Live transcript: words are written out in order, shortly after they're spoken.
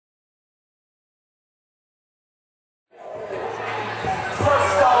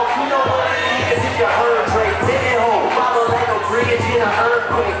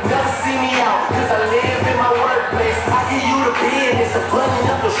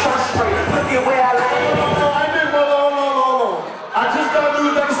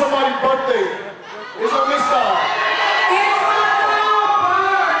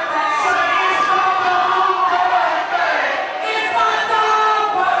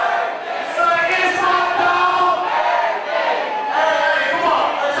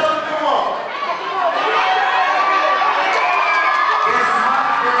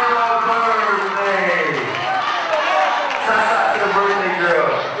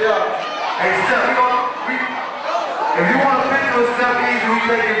Hey, Steph, if you want a picture with Steph Easy, we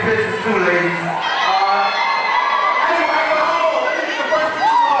taking pictures too, ladies.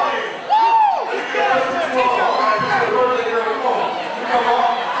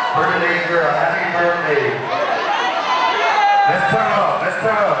 Birthday girl, happy birthday. Let's turn up, let's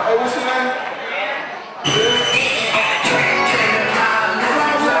turn up. Hey, what's your name?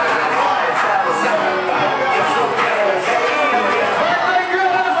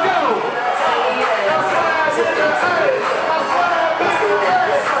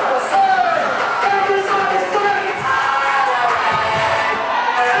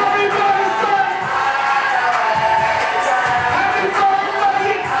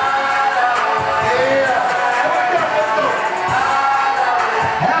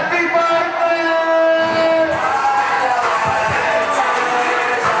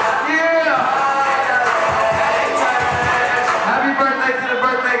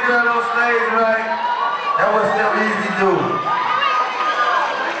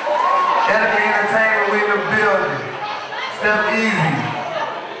 Steph Easy.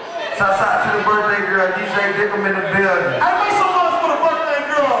 Shout out to the birthday girl, DJ Dickham in the building. I make some noise for the birthday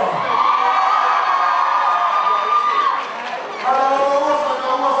girl.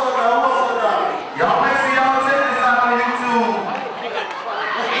 Y'all make sure y'all check this out on YouTube.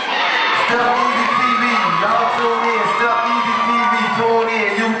 Steph Easy TV. Y'all tune in. Steph Easy TV. Tune in.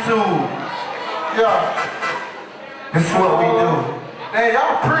 YouTube. Yeah. This is what we do. Hey,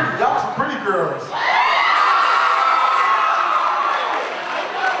 y'all pretty. Y'all some pretty girls.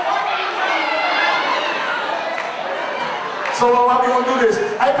 So how we gonna do this?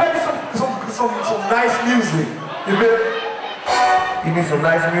 I play some nice music. You feel? You need some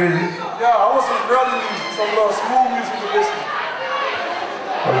nice music? Yeah, I want some girly music, some little smooth music to listen.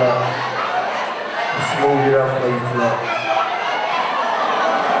 Hold on. I'll smooth it up for you tonight.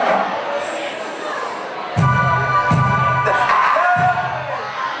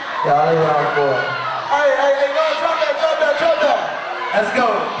 Y'all ain't around for it. Hey, no, drop that. Let's go.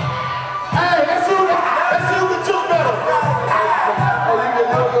 Hey, let's see who can jump better. Oh, you can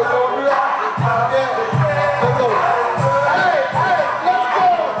go. Let's go. Hey,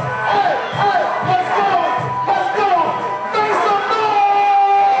 let's go. Let's go. Make some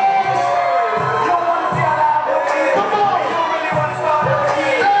noise. You want to see how loud it is? Come on. You really want to start it?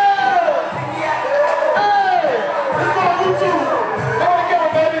 Hey, let's go on YouTube. There we go,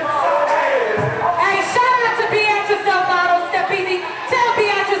 baby. Hey, shout out to Beatrice Delgado, Steph Easy. Tell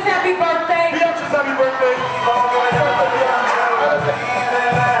Beatrice happy birthday. Beatrice, happy birthday.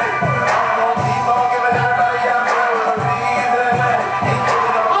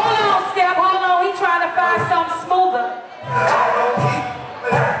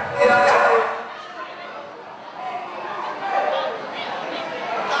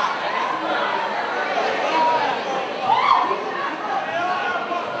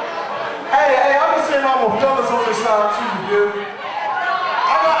 I'm a fellas on this side too, you feel me? I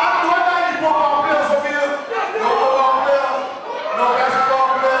got any football players up here? No football players? No basketball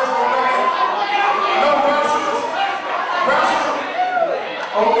players? No wrestlers?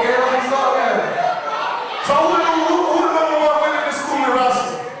 Okay, that's what's up, man. So who the number one winner in the school in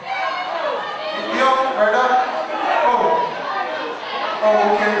wrestling? Yep, right there? Oh,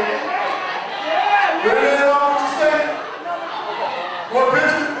 okay. You know what you say? What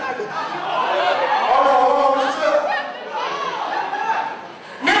picture?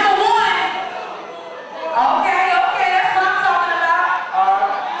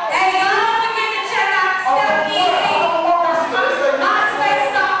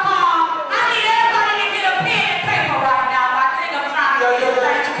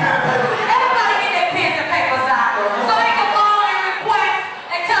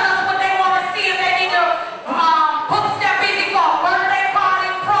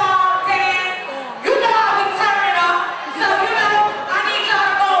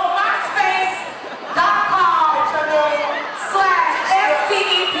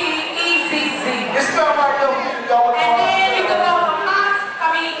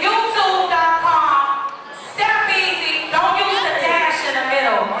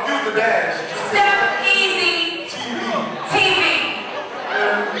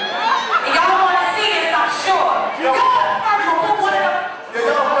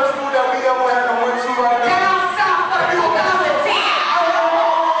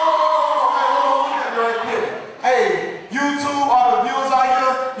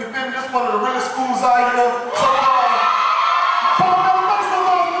 One of the realest schools out here. Palmetto, make some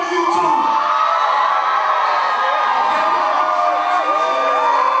noise for the YouTube.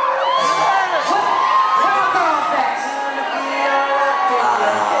 Where the girls at?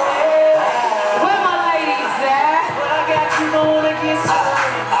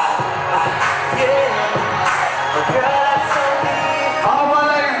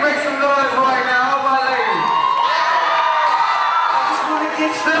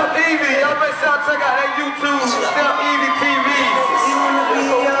 make sure y'all check out that YouTube, Step Easy TV.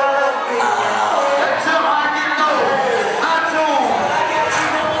 That Jump High Get Low, iTunes,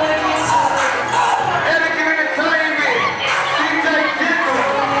 Etiquette Entertainment, DJ Dickle,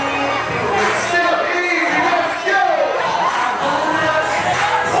 Step Easy, let's go!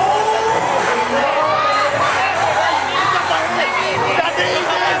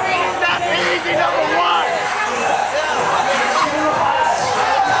 That's easy, number one.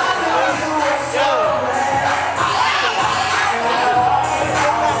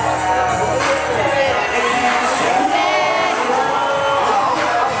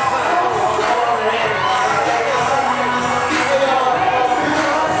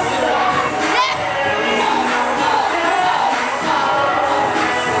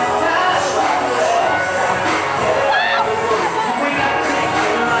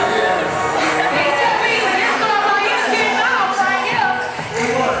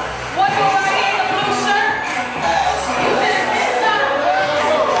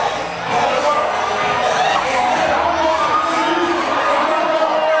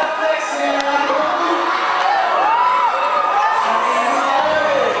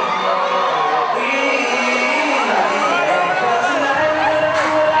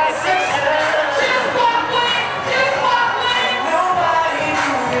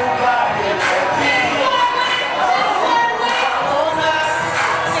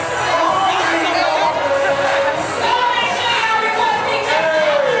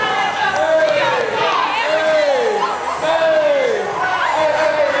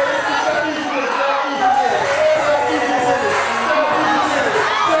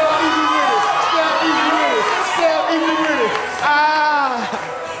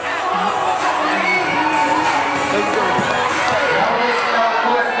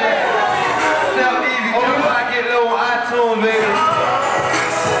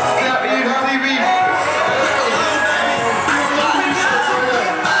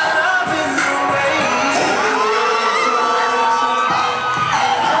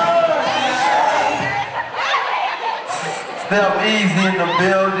 Step Easy in the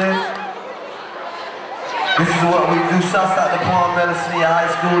building. This is what we do. Shouts out to Palmetto High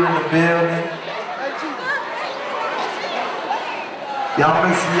School in the building. Y'all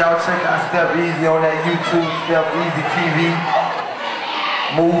make sure y'all check out Step Easy on that YouTube, Step Easy TV,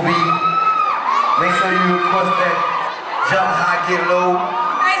 movie. Make sure you request that Jump High Get Low.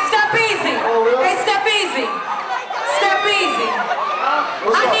 Hey, Step Easy. Hey, Step Easy. Step Easy.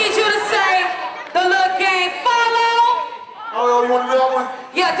 I need you to say the little game, follow. Oh, you want to do that one?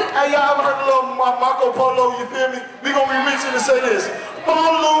 Yeah, Hey, y'all ever heard the little Marco Polo, you feel me? We gonna be reaching to say this.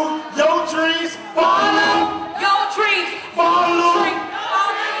 Follow your dreams, follow your dreams. Follow your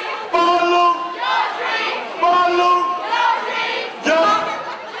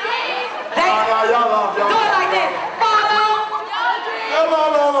y'all off, y'all. Do it like this. Follow.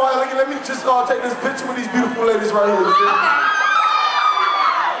 No. Let me just take this picture with these beautiful ladies right here. Okay.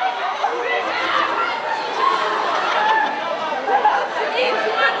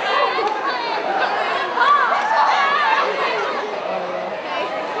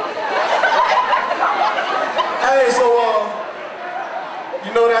 Hey, so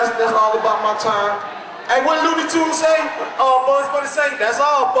you know that's all about my time. Hey, what Looney Tunes say? Bugs Bunny say, that's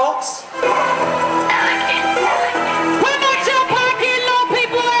all, folks. When that Jump High Get Low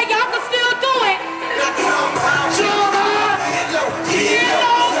people at, y'all can still do it. Jump high, get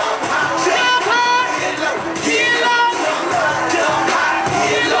low, jump high, get low, get low, jump high,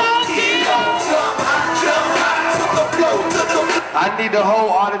 get low, jump high, to the flow, to the flow. I need the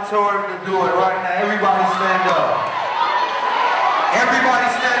whole auditorium to do it right now. Everybody stand up. Everybody